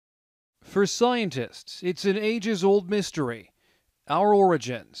For scientists, it's an ages-old mystery. Our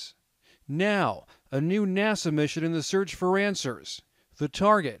origins. Now, a new NASA mission in the search for answers. The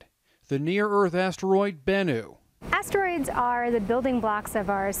target, the near-Earth asteroid Bennu. Asteroids are the building blocks of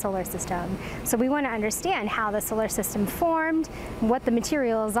our solar system. So we want to understand how the solar system formed, what the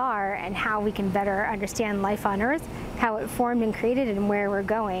materials are, and how we can better understand life on Earth, how it formed and created, and where we're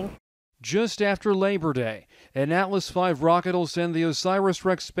going. Just after Labor Day, an Atlas V rocket will send the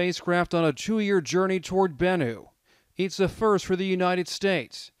OSIRIS-REx spacecraft on a 2-year journey toward Bennu. It's a first for the United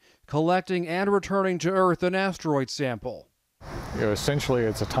States, collecting and returning to Earth an asteroid sample. Essentially,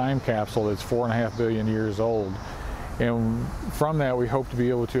 it's a time capsule that's 4.5 billion years old. And from that, we hope to be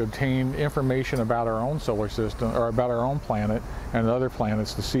able to obtain information about our own solar system, or about our own planet and other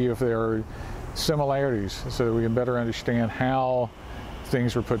planets, to see if there are similarities so that we can better understand how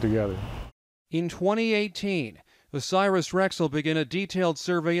things were put together. In 2018, OSIRIS-REx will begin a detailed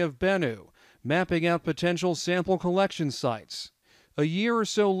survey of Bennu, mapping out potential sample collection sites. A year or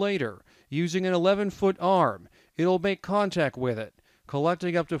so later, using an 11-foot arm, it'll make contact with it,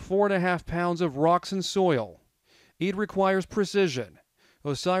 collecting up to 4.5 pounds of rocks and soil. It requires precision.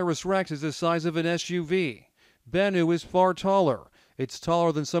 OSIRIS-REx is the size of an SUV. Bennu is far taller. It's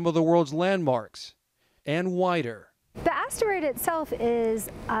taller than some of the world's landmarks, and wider. The asteroid itself is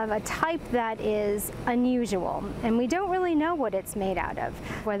of a type that is unusual, and we don't really know what it's made out of.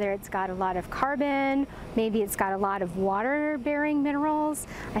 Whether it's got a lot of carbon, maybe it's got a lot of water-bearing minerals.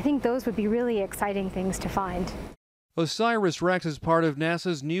 I think those would be really exciting things to find. OSIRIS-REx is part of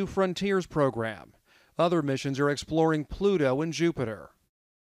NASA's New Frontiers program. Other missions are exploring Pluto and Jupiter.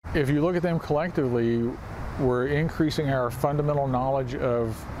 If you look at them collectively, we're increasing our fundamental knowledge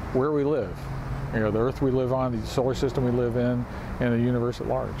of where we live. The Earth we live on, the solar system we live in, and the universe at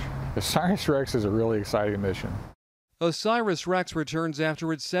large. OSIRIS-REx is a really exciting mission. OSIRIS-REx returns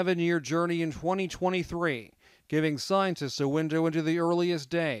after its 7-year journey in 2023, giving scientists a window into the earliest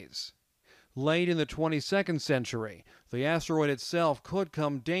days. Late in the 22nd century, the asteroid itself could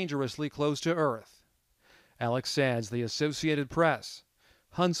come dangerously close to Earth. Alex Sands, The Associated Press,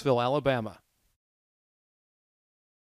 Huntsville, Alabama.